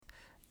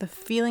the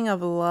feeling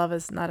of love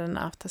is not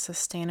enough to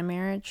sustain a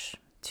marriage,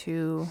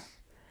 to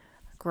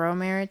grow a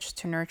marriage,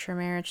 to nurture a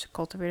marriage, to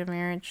cultivate a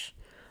marriage,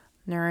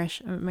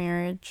 nourish a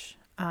marriage.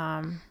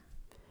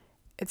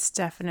 It's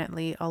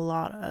definitely a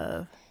lot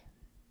of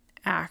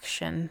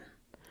action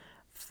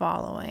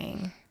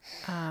following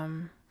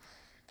that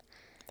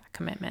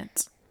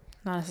commitment,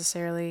 not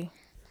necessarily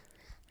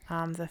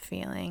the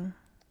feeling.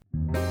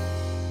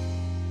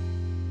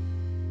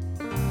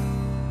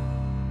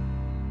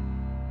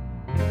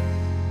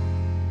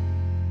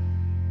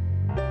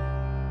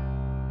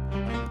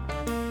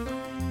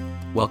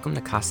 Welcome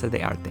to Casa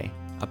de Arte,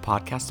 a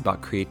podcast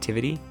about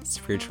creativity,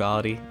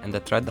 spirituality, and the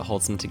thread that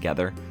holds them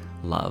together,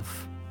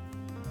 love.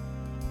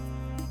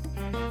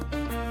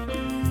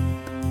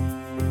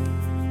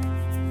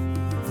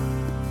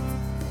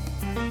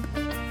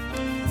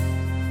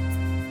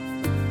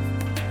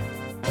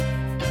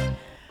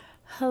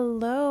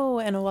 Hello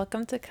and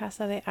welcome to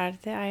Casa de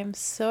Arte. I am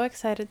so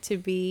excited to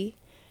be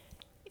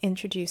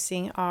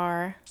introducing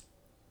our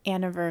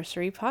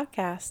anniversary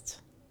podcast.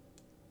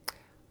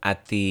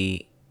 At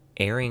the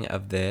airing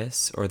of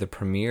this, or the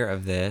premiere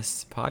of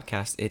this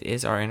podcast, it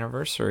is our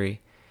anniversary.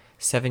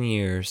 7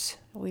 years.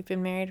 We've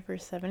been married for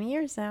 7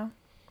 years now.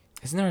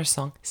 Isn't there a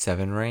song?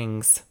 7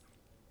 Rings.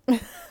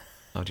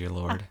 Oh, dear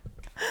Lord.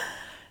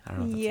 I don't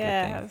know if that's a good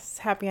Yes.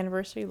 Happy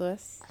anniversary,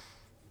 Lewis.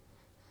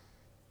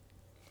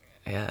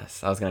 thing.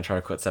 Yes, I was going to try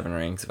to quote 7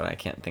 Rings, but I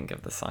can't think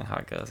of the song how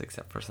it goes,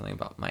 except for something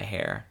about my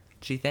hair.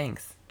 Gee,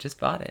 thanks. Just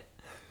bought it.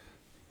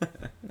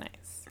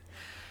 Nice.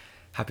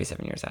 Happy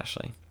 7 years,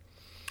 Ashley.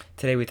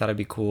 Today we thought it'd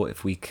be cool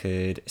if we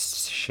could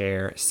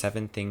share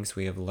 7 things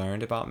we have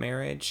learned about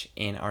marriage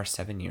in our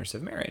 7 years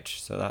of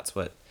marriage. So that's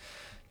what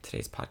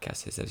today's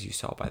podcast is, as you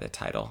saw by the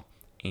title.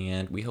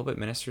 And we hope it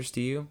ministers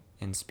to you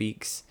and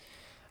speaks.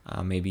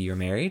 Maybe you're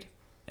married,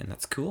 and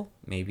that's cool.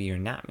 Maybe you're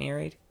not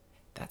married.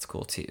 That's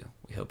cool too.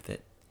 We hope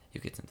that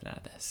you get something out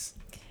of this.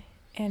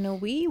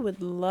 And we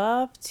would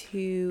love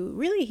to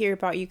really hear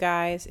about you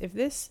guys. If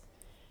this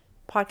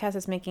podcast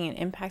is making an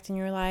impact in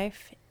your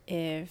life,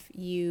 if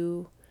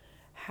you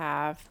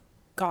have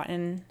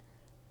gotten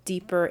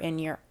deeper in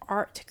your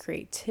art,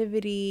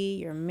 creativity,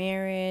 your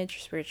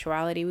marriage,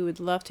 spirituality, we would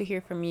love to hear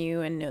from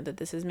you and know that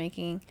this is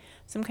making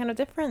some kind of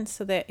difference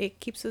so that it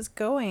keeps us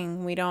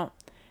going. We don't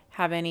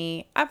have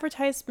any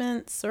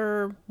advertisements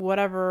or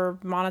whatever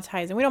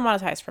monetizing. We don't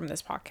monetize from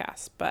this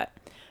podcast, but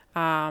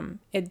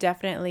it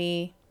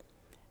definitely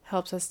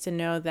helps us to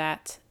know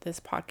that this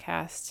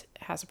podcast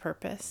has a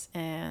purpose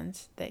and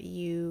that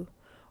you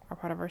are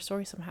part of our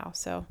story somehow.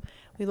 So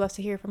we'd love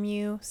to hear from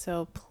you.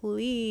 So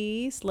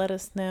please let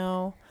us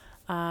know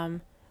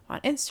on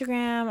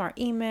Instagram, our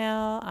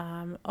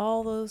email,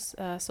 all those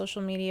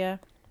social media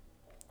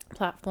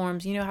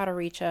platforms. You know how to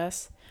reach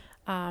us,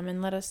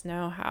 and let us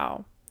know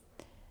how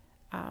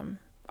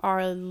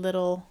our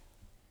little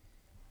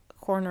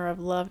corner of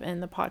love in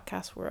the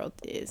podcast world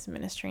is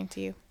ministering to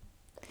you.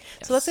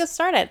 Yes. So let's get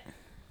started.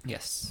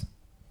 Yes.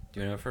 Do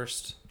you want to go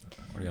first?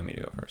 Or do you want me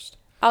to go first?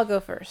 I'll go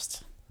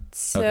first.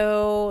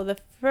 So the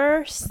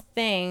first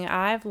thing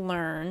I've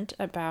learned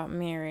about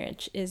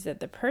marriage is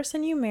that the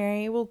person you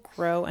marry will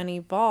grow and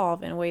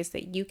evolve in ways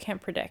that you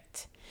can't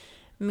predict.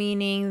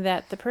 Meaning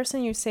that the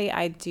person you say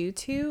I do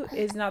to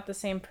is not the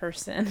same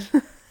person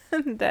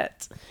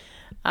that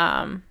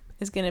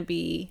is going to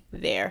be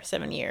there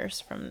 7 years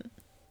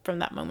from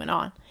that moment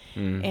on.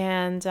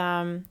 And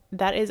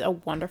that is a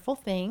wonderful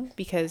thing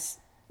because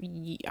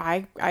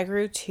I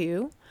grew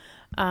too.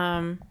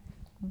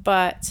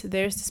 But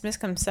there's this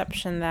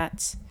misconception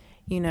that,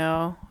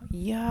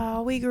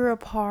 we grew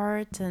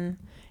apart and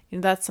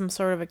that's some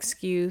sort of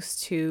excuse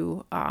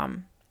to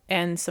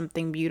end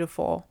something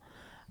beautiful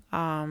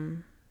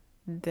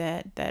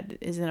that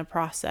is in a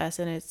process,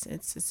 and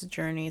it's a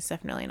journey. It's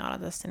definitely not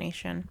a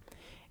destination.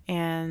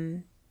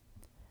 And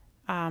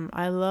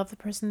I love the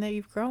person that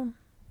you've grown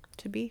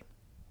to be.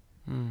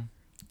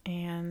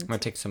 And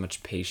It takes so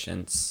much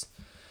patience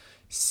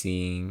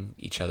seeing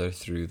each other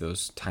through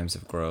those times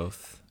of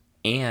growth,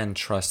 and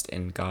trust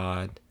in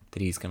God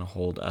that He's going to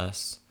hold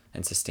us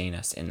and sustain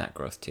us in that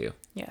growth too.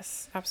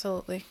 yes,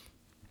 absolutely.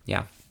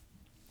 Yeah.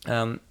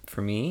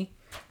 For me,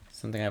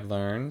 something I've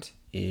learned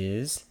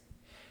is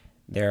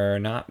there are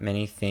not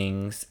many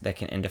things that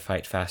can end a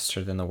fight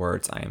faster than the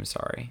words, "I am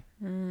sorry."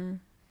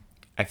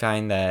 I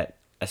find that,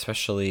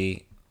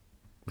 especially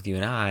with you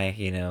and I,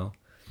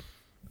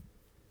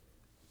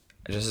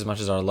 just as much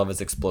as our love is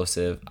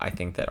explosive, I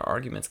think that our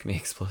arguments can be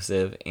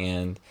explosive,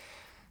 and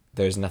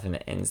there's nothing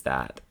that ends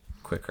that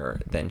quicker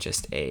than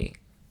just a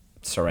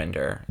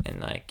surrender and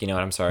like, you know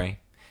what, I'm sorry.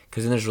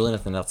 Because then there's really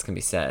nothing else can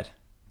be said.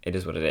 It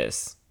is what it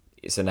is.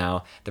 So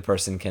now the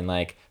person can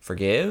like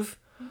forgive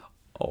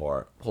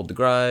or hold the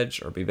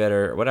grudge or be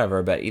bitter or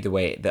whatever. But either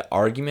way, the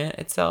argument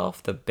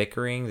itself, the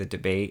bickering, the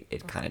debate,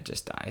 it kind of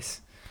just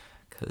dies.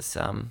 Because,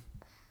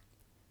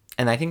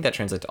 and I think that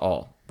translates to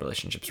all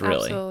relationships,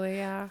 really. Absolutely,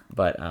 yeah.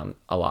 But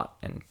a lot,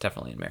 and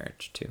definitely in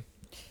marriage too.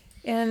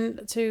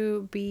 And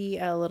to be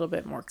a little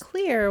bit more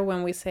clear,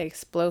 when we say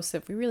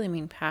explosive, we really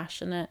mean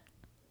passionate.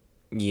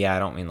 Yeah, I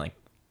don't mean like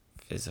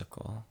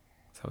physical.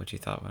 Is that what you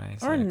thought when I Or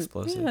said in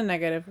explosive? a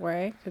negative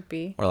way, could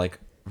be. Or like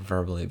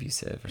verbally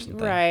abusive or something.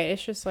 Right.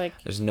 It's just like,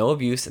 There's no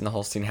abuse in the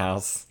Holstein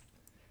house.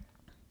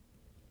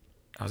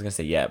 I was gonna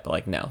say yeah, but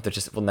like no, there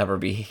just will never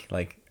be.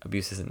 Like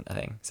abuse isn't a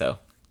thing. So,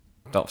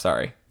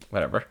 sorry,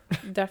 whatever.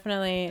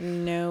 definitely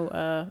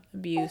no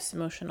abuse,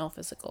 emotional,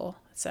 physical,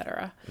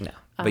 etc. No,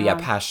 but yeah,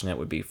 passionate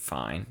would be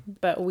fine.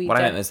 But What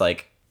I meant is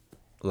like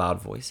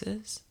loud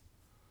voices.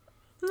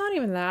 not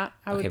even that.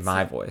 Okay,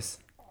 my voice.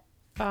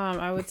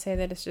 I would say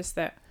that it's just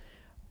that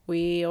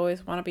we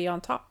always want to be on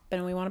top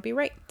and we want to be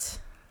right,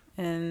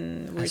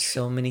 and As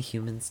so many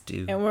humans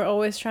do. and we're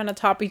always trying to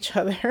top each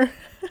other.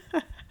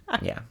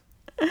 Yeah.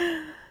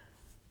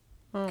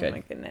 Oh Good. my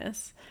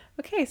goodness.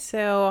 Okay,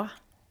 so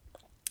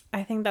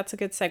I think that's a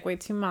good segue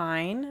to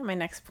my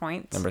next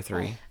point. Number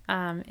 3.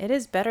 It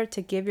is better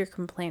to give your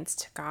complaints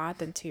to God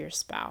than to your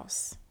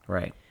spouse.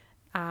 Right.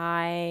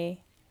 I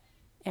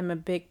am a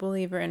big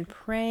believer in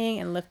praying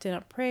and lifting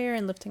up prayer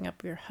and lifting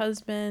up your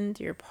husband,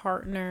 your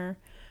partner,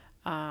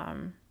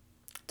 to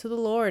the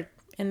Lord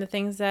and the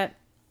things that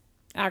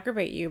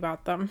aggravate you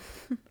about them.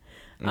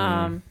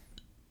 And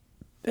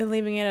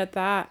leaving it at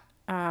that.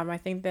 I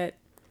think that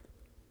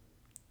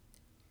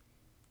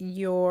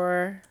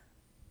you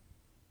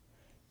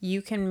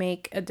can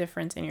make a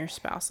difference in your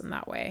spouse in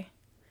that way.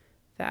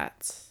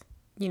 That,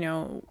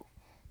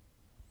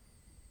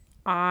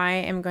 I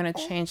am going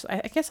to change.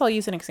 I guess I'll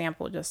use an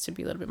example just to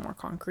be a little bit more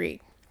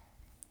concrete.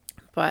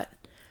 But,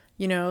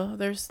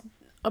 there's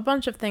a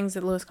bunch of things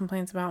that Lewis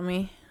complains about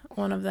me.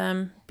 One of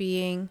them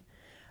being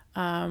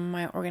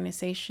my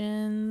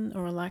organization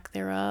or lack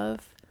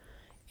thereof.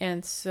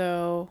 And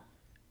so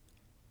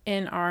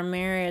in our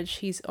marriage,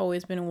 he's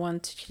always been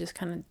one to just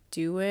kind of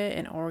do it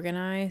and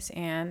organize.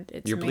 And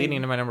it's You're bleeding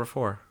into my number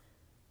 4.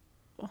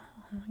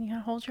 You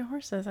gotta hold your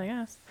horses, I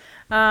guess.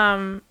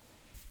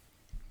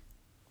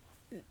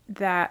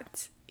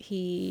 That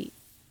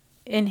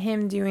in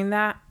him doing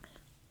that,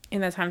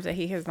 in the times that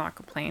he has not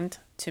complained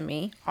to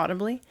me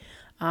audibly,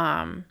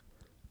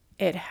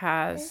 it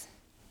has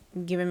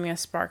given me a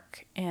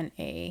spark and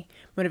a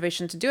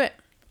motivation to do it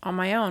on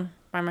my own,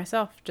 by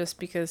myself, just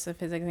because of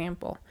his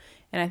example.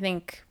 And I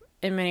think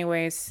in many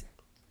ways,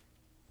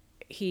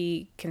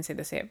 he can say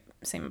the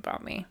same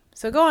about me.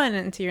 So go on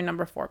into your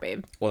number 4,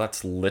 babe. Well,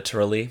 that's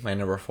literally my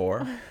number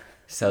 4.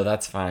 So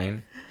that's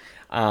fine.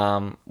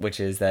 Which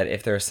is that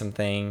if there's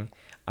something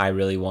I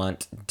really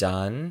want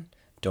done,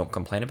 don't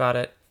complain about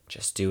it.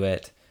 Just do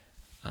it.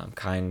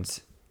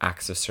 Kind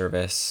acts of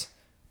service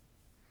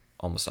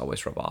almost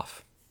always rub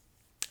off.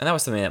 And that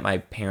was something that my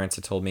parents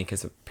had told me,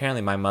 because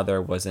apparently my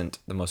mother wasn't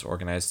the most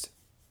organized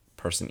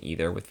person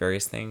either with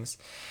various things.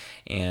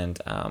 And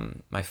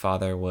my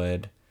father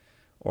would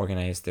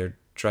organize their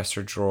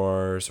dresser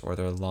drawers or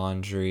their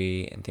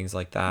laundry and things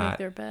like that.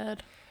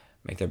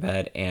 Make their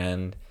bed.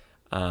 And,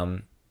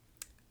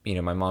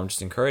 my mom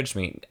just encouraged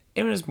me.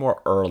 It was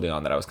more early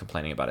on that I was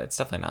complaining about it. It's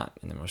definitely not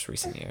in the most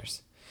recent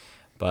years.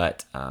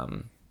 But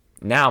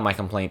now my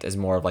complaint is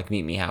more of like,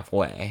 meet me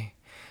halfway.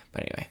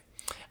 But anyway.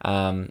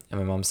 And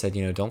my mom said,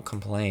 don't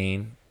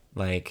complain.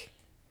 Like,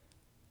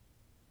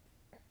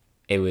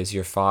 it was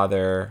your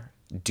father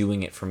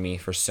doing it for me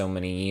for so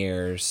many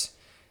years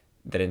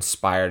that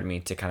inspired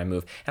me to kind of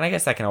move. And I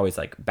guess that can always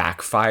like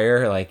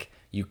backfire. Like,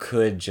 you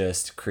could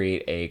just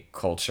create a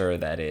culture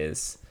that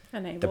is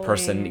the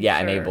person,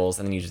 enables,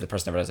 and then usually the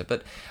person never does it.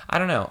 But I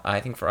don't know.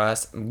 I think for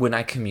us, when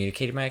I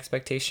communicated my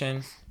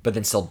expectation, but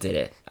then still did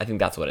it, I think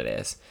that's what it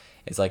is.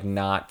 It's like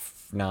not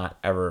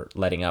ever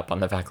letting up on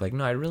the fact, like,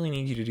 no, I really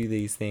need you to do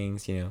these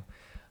things,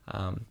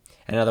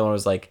 Another one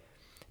was like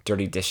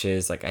dirty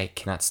dishes. Like, I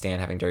cannot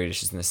stand having dirty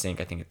dishes in the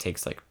sink. I think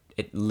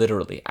it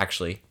literally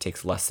actually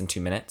takes less than 2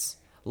 minutes.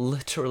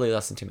 Literally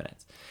less than 2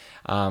 minutes.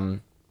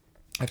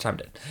 I've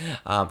timed it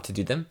to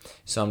do them.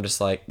 So I'm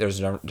just like, there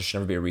should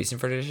never be a reason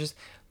for dishes.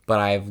 But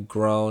I've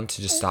grown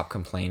to just stop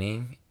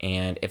complaining.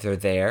 And if they're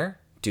there,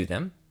 do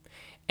them.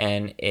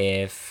 And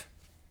if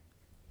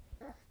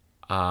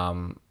I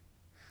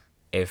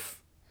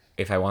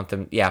want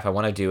them, if I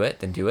want to do it,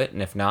 then do it.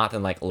 And if not,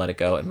 then like let it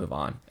go and move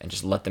on and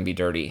just let them be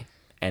dirty.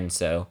 And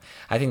so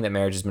I think that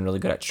marriage has been really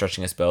good at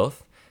stretching us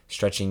both,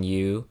 stretching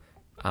you,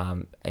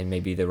 and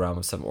maybe the realm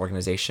of some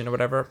organization or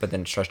whatever, but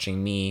then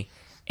stretching me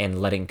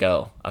and letting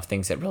go of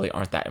things that really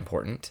aren't that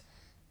important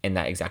in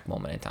that exact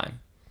moment in time.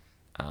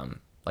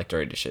 Like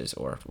dirty dishes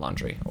or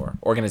laundry or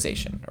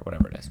organization or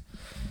whatever it is.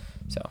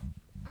 So,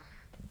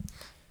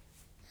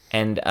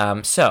 and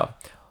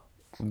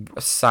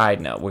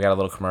side note, we got a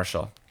little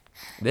commercial.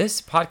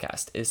 This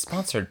podcast is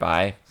sponsored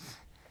by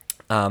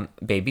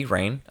baby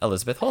Rain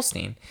Elizabeth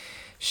Holstein.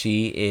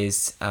 She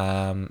is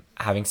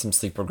having some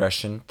sleep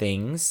regression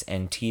things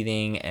and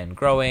teething and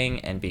growing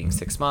and being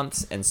 6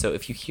 months. And so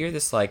if you hear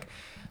this like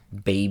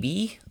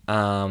baby,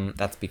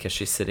 that's because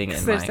she's sitting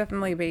in there's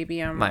definitely a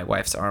baby on my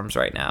wife's arms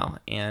right now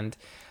and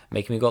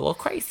making me go a little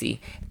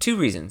crazy. 2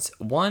 reasons.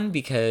 One,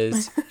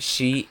 because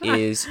she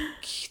is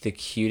the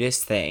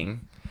cutest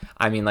thing.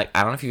 I mean, like,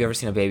 I don't know if you've ever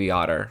seen a baby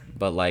otter,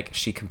 but like,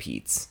 she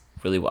competes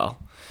really well.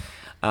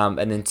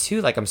 And then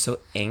two, like, I'm so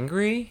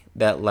angry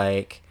that,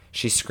 like,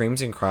 she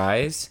screams and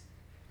cries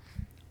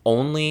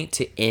only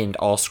to end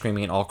all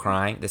screaming and all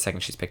crying the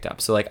second she's picked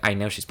up. So, like, I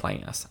know she's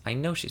playing us.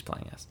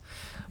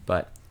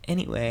 But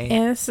anyway.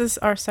 And this is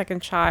our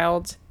second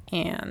child,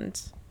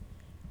 and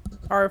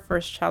our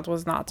first child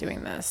was not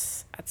doing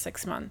this at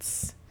 6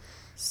 months.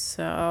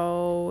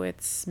 So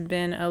it's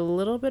been a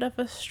little bit of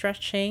a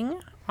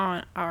stretching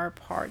on our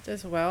part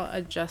as well,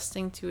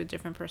 adjusting to a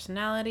different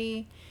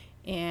personality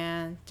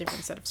and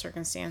different set of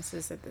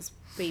circumstances that this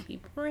baby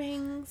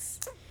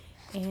brings.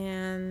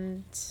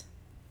 And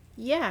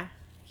yeah,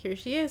 here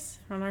she is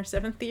on our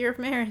 7th year of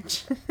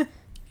marriage.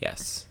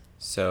 Yes.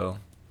 So,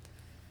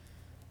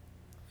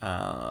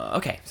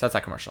 okay. So that's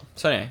that commercial.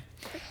 So anyway,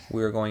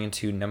 we're going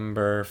into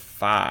number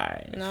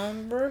 5.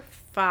 Number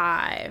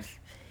 5.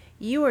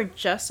 You are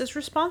just as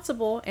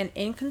responsible and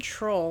in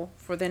control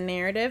for the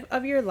narrative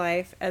of your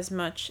life as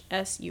much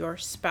as your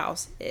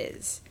spouse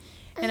is.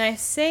 And I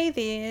say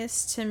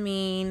this to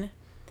mean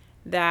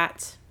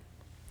that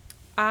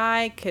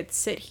I could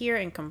sit here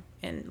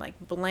and like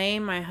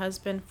blame my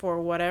husband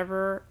for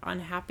whatever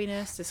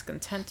unhappiness,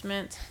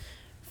 discontentment,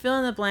 fill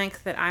in the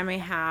blank that I may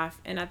have,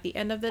 and at the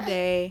end of the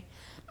day,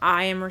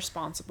 I am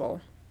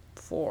responsible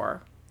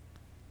for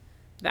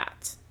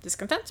that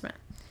discontentment.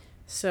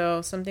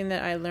 So something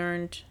that I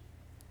learned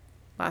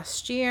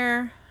last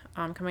year,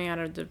 coming out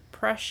of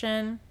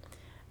depression,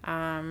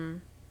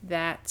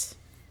 that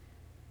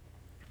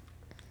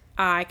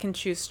I can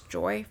choose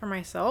joy for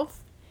myself,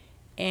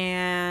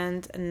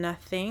 and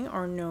nothing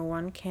or no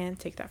one can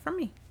take that from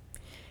me.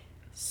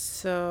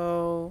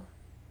 So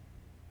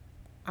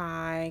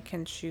I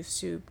can choose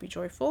to be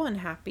joyful and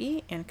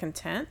happy and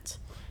content,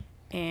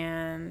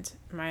 and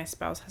my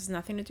spouse has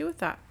nothing to do with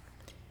that.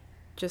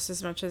 Just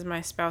as much as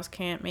my spouse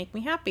can't make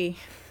me happy.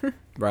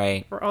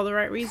 Right. For all the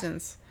right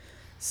reasons.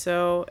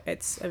 So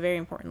it's a very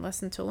important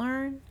lesson to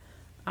learn.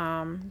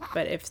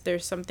 But if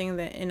there's something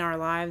that in our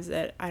lives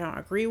that I don't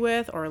agree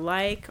with or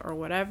like or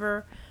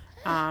whatever,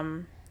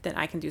 then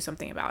I can do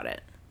something about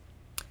it.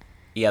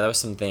 Yeah, that was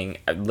something,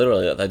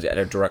 literally,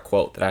 a direct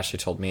quote that Ashley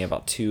told me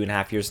about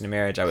 2.5 years into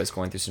marriage. I was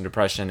going through some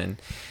depression,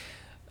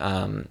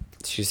 and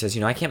she says,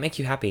 I can't make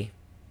you happy.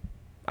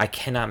 I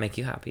cannot make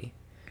you happy.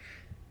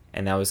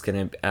 And that was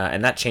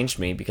and that changed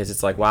me, because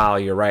it's like, wow,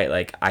 you're right.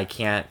 Like, I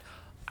can't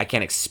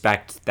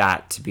expect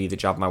that to be the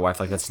job of my wife.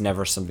 Like, that's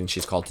never something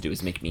she's called to do,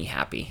 is make me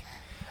happy.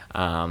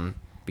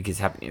 Because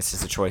happiness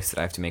is a choice that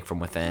I have to make from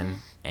within.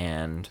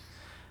 And,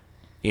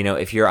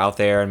 if you're out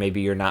there and maybe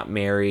you're not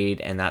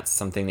married and that's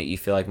something that you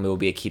feel like will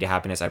be a key to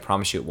happiness, I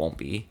promise you it won't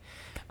be.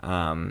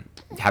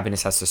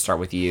 Happiness has to start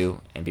with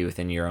you and be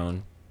within your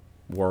own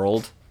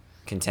world,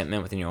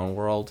 contentment within your own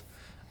world.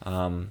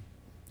 And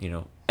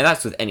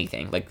that's with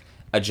anything, like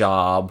a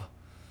job,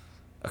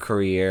 a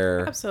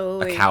career,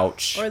 absolutely, a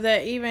couch, or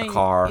that even a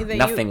car.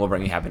 Nothing will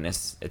bring you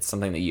happiness. It's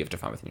something that you have to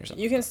find within yourself.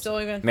 You can still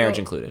marriage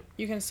included.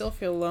 You can still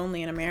feel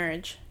lonely in a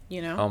marriage.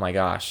 Oh my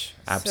gosh,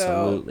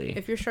 absolutely. So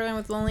if you're struggling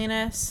with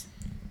loneliness,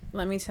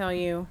 let me tell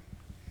you,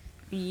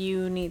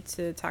 you need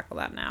to tackle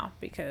that now,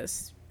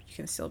 because you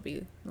can still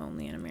be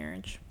lonely in a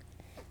marriage.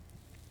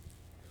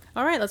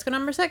 All right, let's go to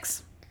number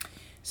 6.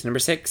 So number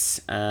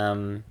 6,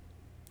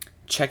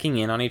 checking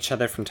in on each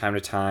other from time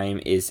to time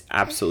is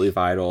absolutely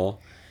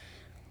vital.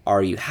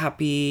 Are you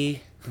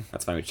happy?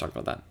 That's fine, we should talk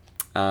about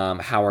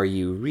that. How are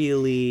you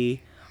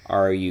really?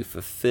 Are you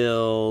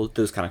fulfilled?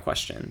 Those kind of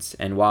questions.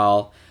 And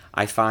while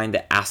I find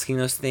that asking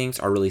those things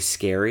are really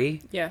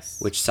scary, yes.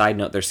 Which, side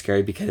note, they're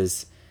scary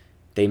because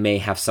they may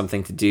have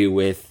something to do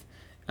with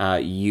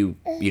you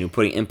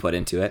putting input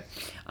into it.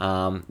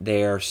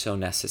 They are so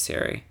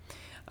necessary.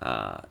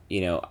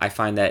 I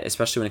find that,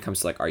 especially when it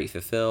comes to, like, are you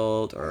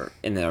fulfilled, or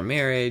in their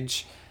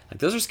marriage, like,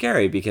 those are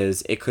scary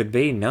because it could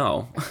be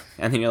no.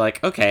 And then you're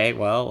like, okay,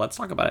 well, let's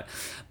talk about it.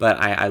 But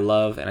I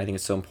love, and I think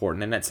it's so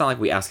important. And it's not like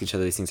we ask each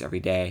other these things every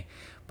day.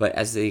 But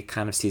as the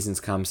kind of seasons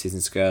come,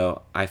 seasons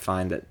go, I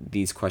find that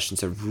these questions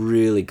have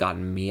really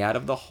gotten me out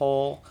of the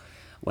hole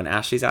when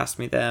Ashley's asked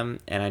me them.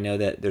 And I know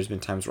that there's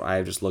been times where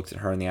I've just looked at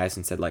her in the eyes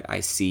and said, like,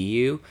 I see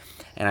you.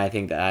 And I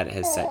think that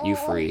has set you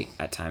free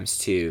at times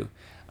too.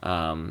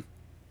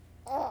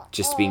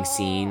 Just being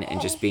seen and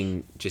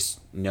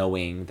just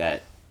knowing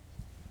that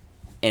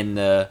in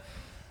the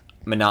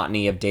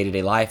monotony of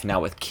day-to-day life, now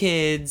with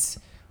kids,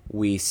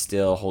 we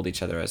still hold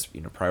each other as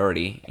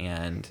priority.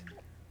 And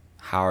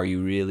how are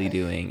you really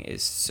doing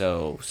is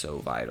so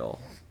vital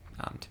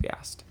to be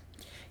asked.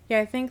 Yeah,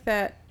 I think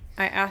that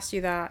I asked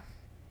you that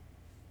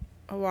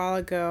a while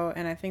ago,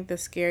 and I think the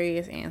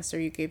scariest answer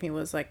you gave me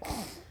was like,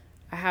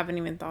 I haven't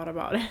even thought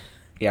about it.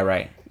 Yeah,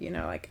 right.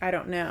 Like, I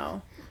don't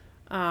know.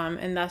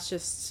 And that's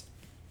just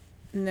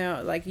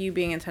like you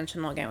being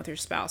intentional again with your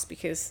spouse,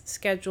 because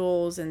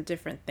schedules and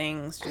different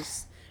things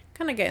just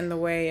kind of get in the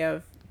way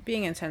of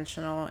being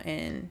intentional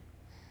and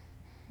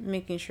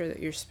making sure that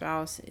your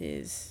spouse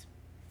is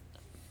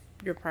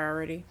your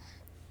priority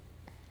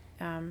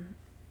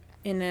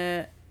in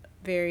a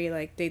very,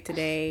 like,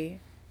 day-to-day,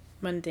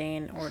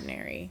 mundane,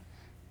 ordinary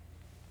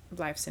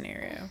life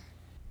scenario.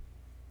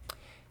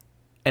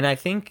 And I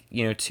think,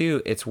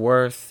 too, it's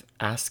worth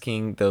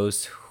asking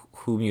those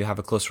whom you have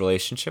a close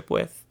relationship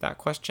with that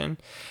question.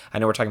 I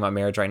know we're talking about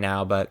marriage right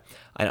now, but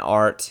an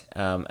art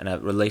and a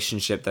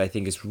relationship that I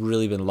think has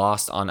really been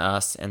lost on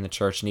us and the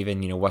church and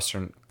even,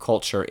 Western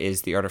culture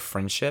is the art of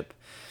friendship.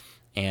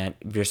 And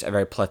just a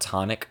very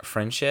platonic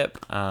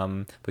friendship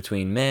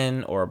between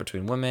men or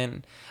between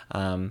women.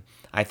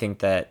 I think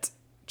that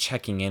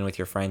checking in with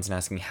your friends and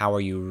asking, how are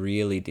you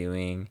really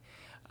doing?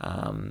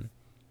 I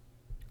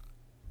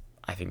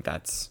think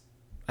that's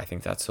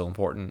so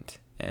important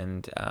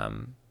and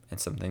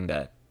something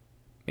that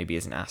maybe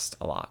isn't asked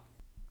a lot.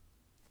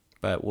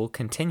 But we'll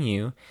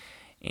continue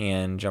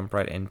and jump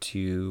right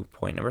into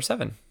point number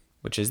 7,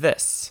 which is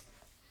this.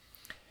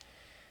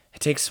 It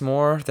takes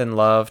more than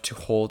love to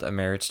hold a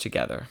marriage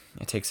together.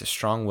 It takes a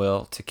strong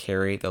will to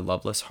carry the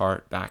loveless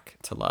heart back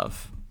to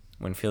love.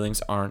 When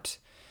feelings aren't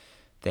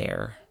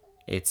there,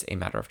 it's a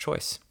matter of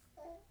choice.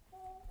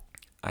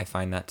 I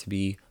find that to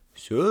be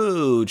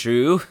so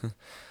true.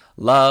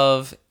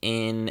 Love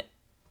in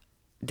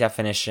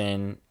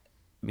definition,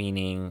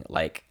 meaning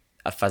like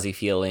a fuzzy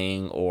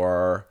feeling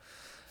or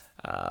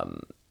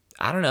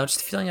I don't know,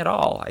 just feeling at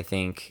all, I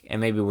think.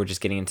 And maybe we're just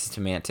getting into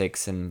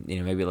semantics and,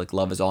 maybe like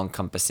love is all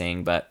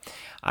encompassing, but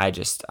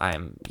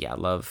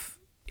love,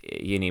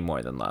 you need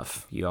more than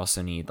love. You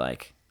also need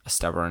like a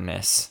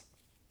stubbornness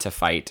to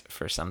fight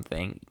for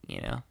something,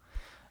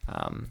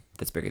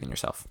 that's bigger than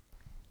yourself.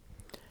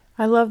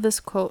 I love this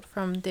quote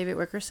from David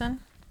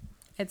Wickerson.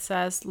 It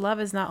says, "Love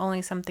is not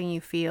only something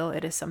you feel,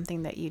 it is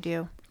something that you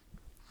do."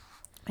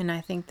 And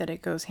I think that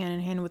it goes hand in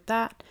hand with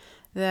that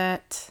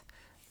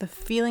the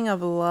feeling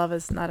of love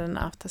is not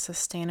enough to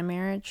sustain a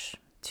marriage,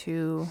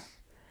 to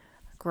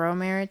grow a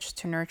marriage,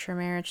 to nurture a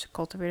marriage, to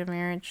cultivate a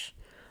marriage,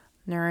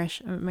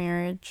 nourish a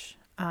marriage.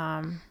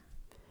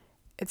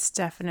 It's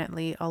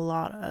definitely a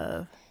lot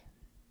of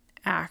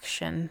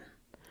action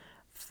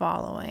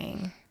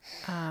following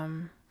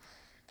that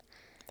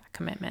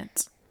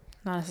commitment,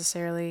 not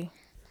necessarily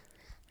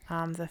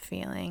the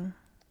feeling.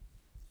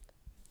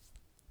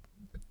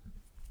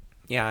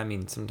 Yeah, I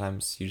mean,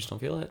 sometimes you just don't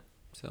feel it,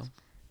 so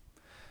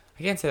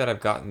I can't say that I've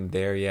gotten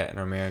there yet in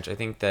our marriage. I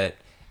think that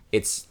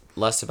it's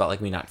less about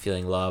like me not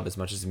feeling love as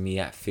much as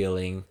me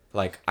feeling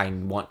like I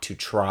want to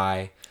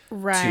try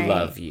to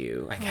love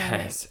you, I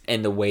guess,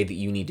 in the way that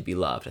you need to be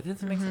loved. I think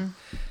that makes sense.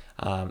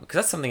 Because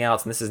that's something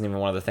else, and this isn't even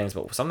one of the things,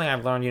 but something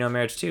I've learned, in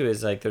marriage too,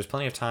 is like there's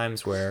plenty of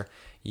times where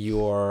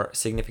your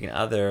significant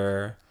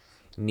other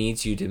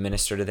needs you to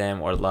minister to them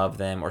or love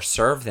them or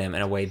serve them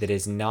in a way that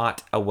is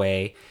not a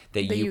way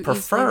that you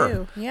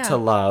prefer to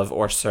love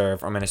or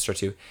serve or minister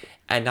to.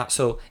 And not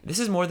so this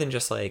is more than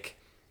just like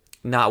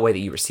not a way that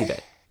you receive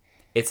it.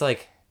 It's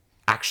like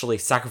actually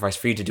sacrifice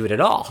for you to do it at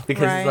all,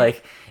 because it's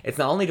like it's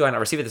not only do I not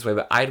receive it this way,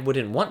 but I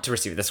wouldn't want to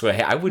receive it this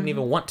way. I wouldn't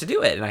even want to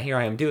do it, and here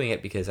I am doing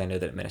it because I know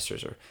that it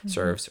ministers or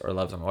serves or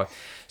loves my wife.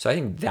 So I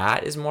think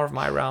that is more of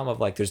my realm of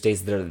like there's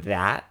days that are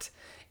that,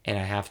 and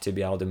I have to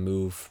be able to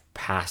move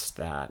past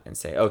that and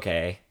say,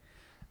 okay,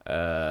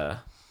 no,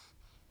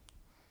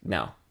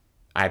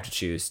 I have to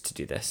choose to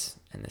do this,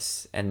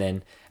 and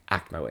then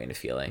act my way into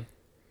feeling.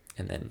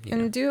 And then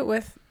do it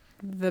with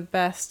the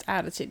best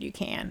attitude you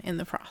can in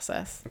the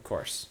process. Of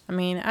course. I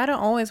mean, I don't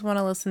always want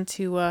to listen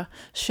to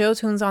show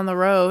tunes on the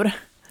road.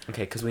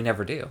 Okay, because we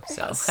never do.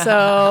 So it's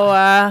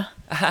Saturday,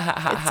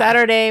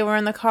 we're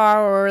in the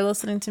car, we're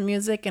listening to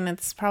music, and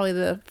it's probably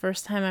the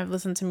first time I've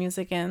listened to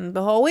music in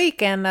the whole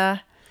week, and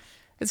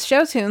it's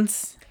show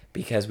tunes.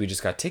 Because we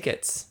just got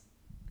tickets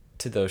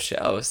to those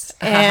shows.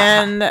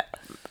 And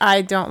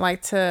I don't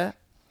like to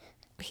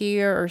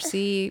hear or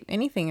see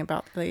anything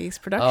about these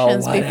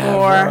productions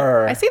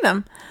before I see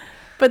them.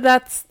 But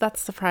that's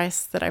the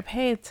price that I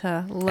paid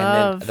to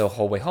love. And then the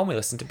whole way home we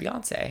listened to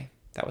Beyonce.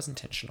 That was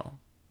intentional.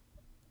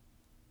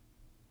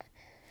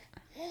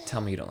 Tell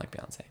me you don't like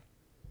Beyonce.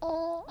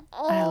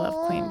 I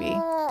love Queen Bee.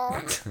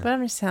 But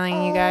I'm just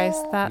telling you guys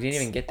that you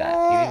didn't even get that.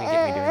 You didn't even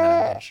get me doing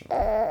that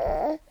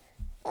intentional.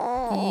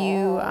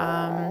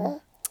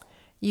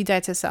 You die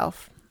to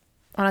self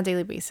on a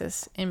daily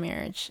basis in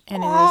marriage,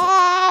 and it is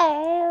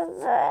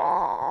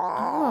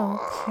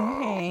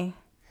okay.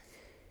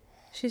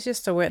 She's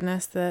just a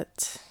witness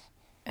that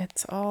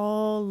it's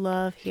all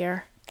love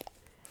here,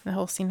 the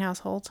Holstein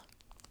household.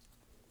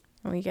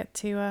 And we get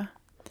to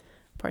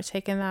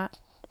partake in that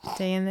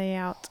day in, day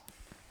out.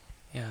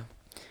 Yeah.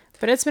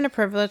 But it's been a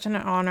privilege and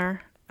an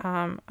honor,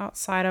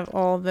 outside of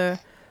all the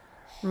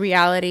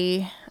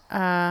reality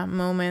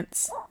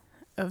moments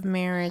of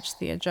marriage,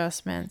 the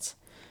adjustments,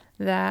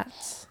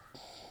 that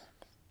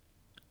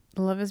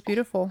love is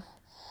beautiful.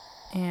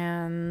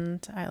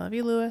 And I love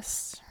you,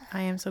 Lewis.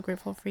 I am so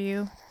grateful for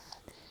you.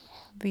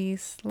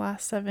 These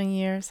last 7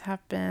 years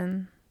have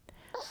been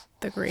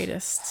the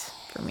greatest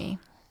for me.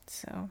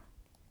 So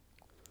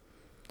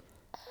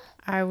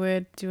I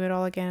would do it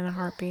all again in a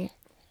heartbeat.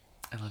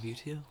 I love you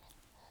too.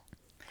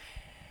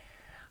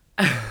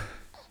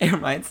 It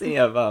reminds me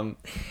of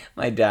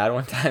my dad.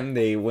 One time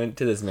they went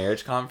to this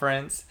marriage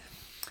conference,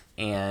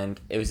 and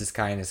it was this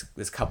guy and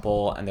this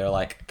couple, and they're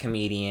like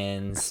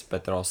comedians,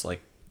 but they're also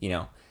like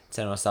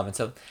sentimental stuff. And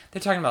so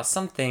they're talking about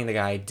something the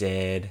guy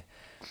did.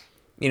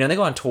 They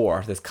go on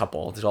tour, this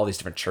couple. There's all these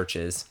different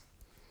churches.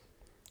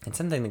 And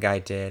something the guy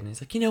did. And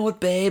he's like, you know what,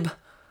 babe?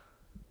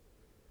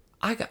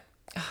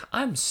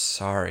 I'm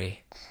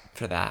sorry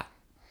for that.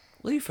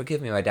 Will you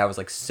forgive me? My dad was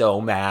like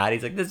so mad.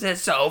 He's like, this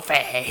is so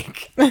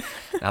fake.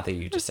 Not that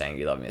you're just saying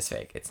you love me is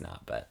fake. It's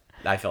not. But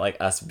I feel like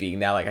us being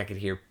that, like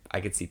I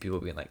could see people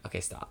being like,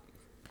 okay, stop.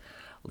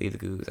 Leave the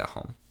goo-goos at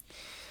home.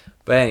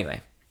 But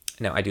anyway,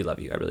 no, I do love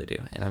you. I really do.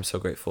 And I'm so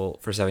grateful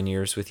for 7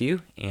 years with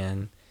you.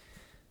 And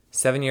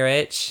 7-year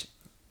itch,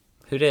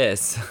 who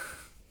dis?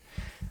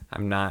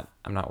 I'm not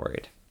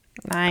worried.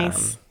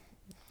 Nice.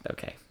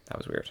 Okay, that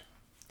was weird.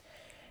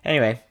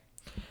 Anyway,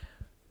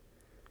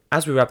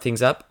 as we wrap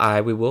things up,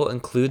 we will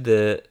include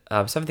the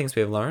 7 things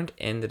we have learned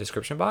in the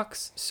description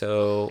box.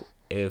 So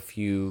if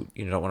you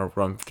don't want to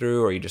run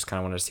through, or you just kind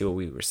of want to see what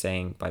we were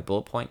saying by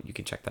bullet point, you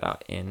can check that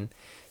out in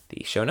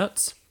the show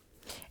notes.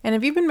 And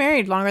if you've been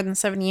married longer than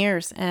 7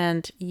 years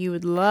and you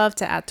would love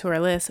to add to our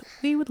list,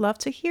 we would love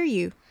to hear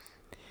you.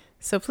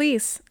 So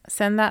please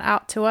send that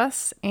out to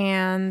us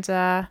and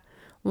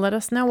let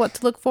us know what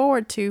to look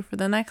forward to for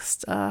the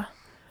next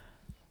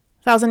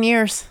 1,000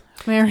 years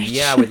of marriage.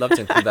 Yeah, we'd love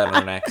to include that on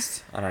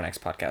our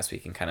next podcast. We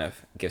can kind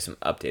of give some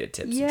updated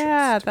tips.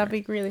 Yeah, that'd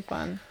be really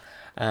fun.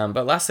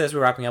 But lastly, as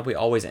we're wrapping up, we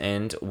always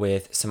end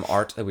with some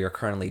art that we are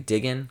currently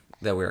digging,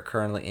 that we are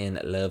currently in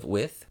love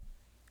with.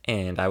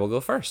 And I will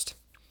go first.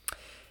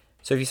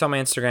 So if you saw my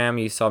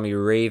Instagram, you saw me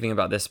raving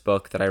about this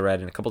book that I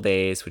read in a couple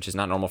days, which is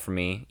not normal for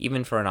me,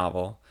 even for a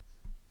novel.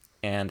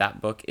 And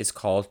that book is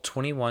called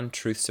 21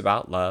 Truths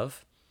About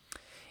Love.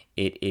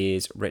 It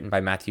is written by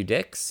Matthew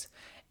Dicks,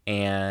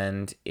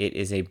 and it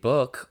is a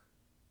book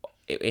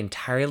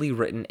entirely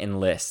written in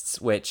lists,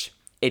 which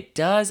it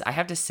does, I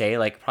have to say,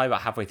 like probably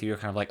about halfway through, you're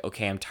kind of like,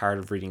 okay, I'm tired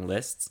of reading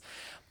lists.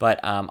 But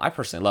I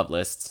personally love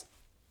lists.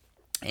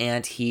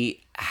 And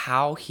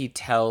how he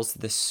tells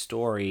the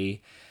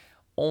story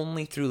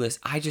only through lists,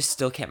 I just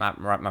still can't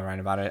wrap my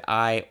mind about it.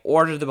 I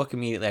ordered the book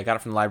immediately. I got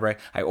it from the library.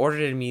 I ordered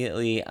it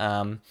immediately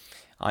on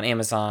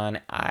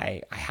Amazon.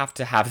 I have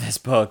to have this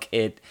book.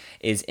 It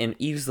is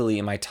easily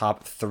in my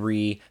top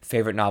 3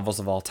 favorite novels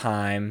of all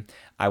time.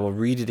 I will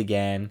read it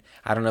again.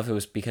 I don't know if it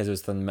was because it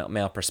was the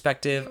male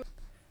perspective.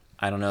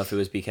 I don't know if it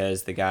was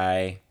because the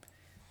guy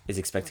is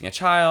expecting a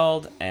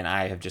child and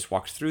I have just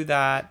walked through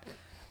that.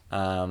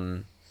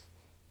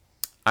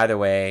 Either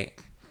way,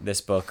 this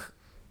book,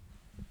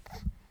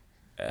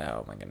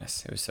 oh my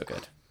goodness, it was so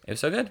good. It was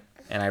so good.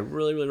 And I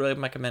really, really, really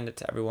recommend it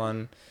to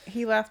everyone.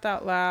 He laughed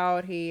out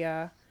loud. He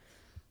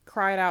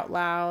cried out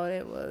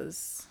loud.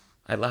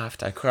 I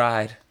laughed. I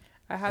cried.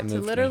 I had to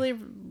literally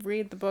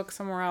read the book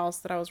somewhere else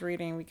that I was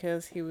reading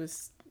because he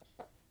was...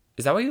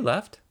 Is that why you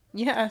left?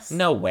 Yes.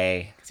 No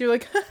way. So you're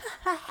like...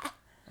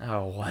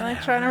 Oh, what? I'm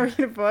like trying to read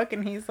a book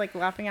and he's like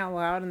laughing out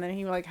loud and then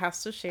he like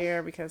has to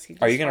share because he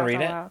just... Are you going to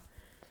read it? Loud.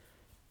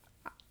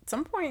 At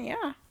some point,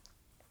 yeah.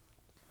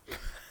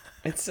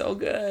 It's so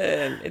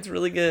good. It's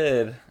really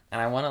good.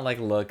 And I want to like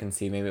look and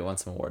see, maybe it won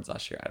some awards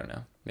last year. I don't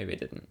know. Maybe it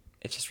didn't.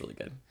 It's just really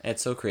good. And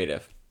it's so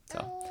creative.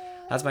 So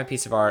that's my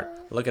piece of art.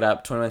 Look it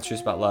up. 21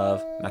 Truths About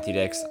Love. Matthew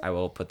Dicks. I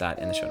will put that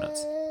in the show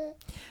notes.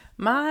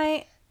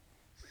 My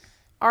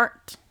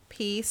art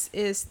piece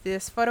is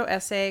this photo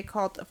essay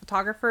called "A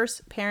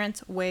Photographer's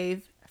Parents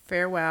Wave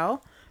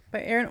Farewell"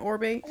 by Aaron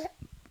Orbe.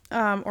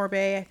 Orbe,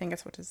 I think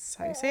that's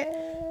how you say it.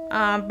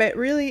 But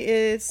really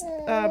is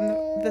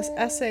this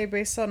essay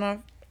based on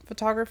a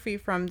photography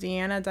from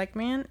Deanna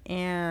Dykeman,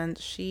 and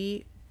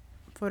she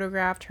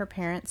photographed her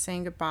parents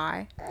saying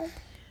goodbye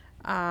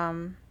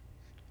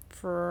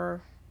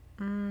for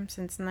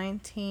since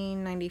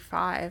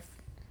 1995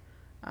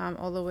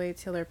 all the way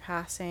till their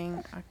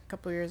passing a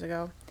couple years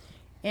ago.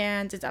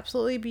 And it's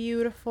absolutely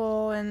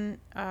beautiful and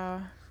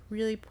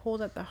really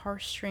pulled at the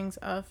heartstrings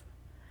of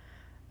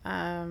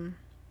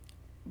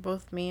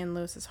both me and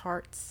Lewis's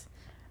hearts.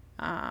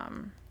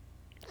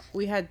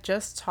 We had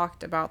just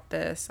talked about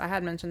this. I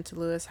had mentioned to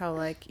Lewis how,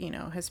 like,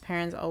 his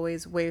parents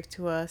always wave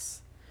to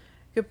us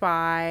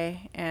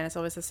goodbye, and it's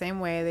always the same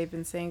way. They've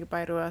been saying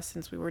goodbye to us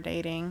since we were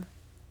dating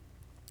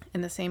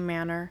in the same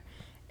manner,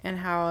 and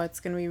how it's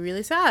going to be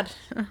really sad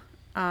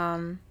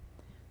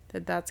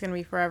that's going to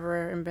be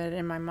forever embedded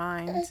in my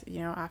mind,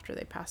 after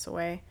they pass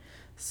away.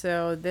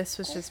 So this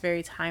was just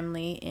very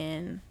timely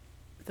in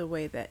the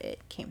way that it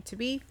came to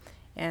be.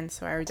 And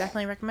so I would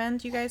definitely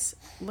recommend you guys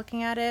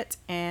looking at it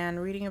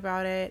and reading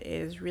about it. It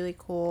is really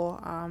cool,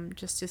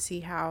 just to see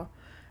how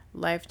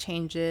life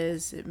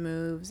changes, it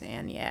moves,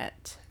 and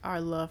yet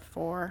our love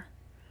for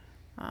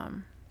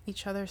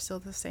each other is still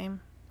the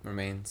same.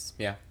 Remains,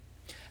 yeah.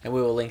 And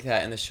we will link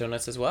that in the show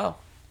notes as well.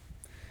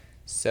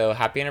 So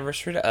happy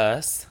anniversary to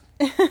us.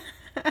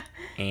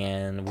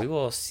 And we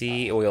will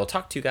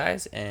talk to you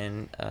guys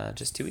in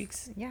just 2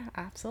 weeks. Yeah,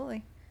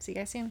 absolutely. See you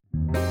guys soon.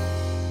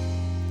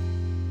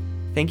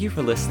 Thank you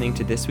for listening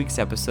to this week's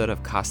episode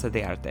of Casa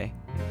de Arte.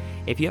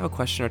 If you have a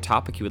question or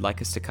topic you would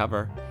like us to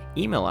cover,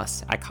 email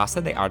us at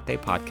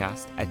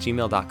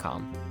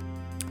casadeartepodcast@gmail.com.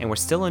 And we're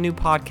still a new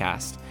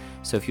podcast,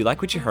 So if you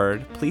like what you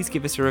heard, please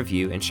give us a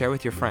review and share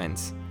with your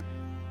friends.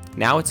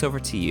 Now it's over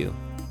to you.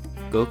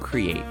 Go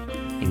create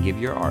and give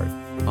your art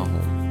a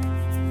home.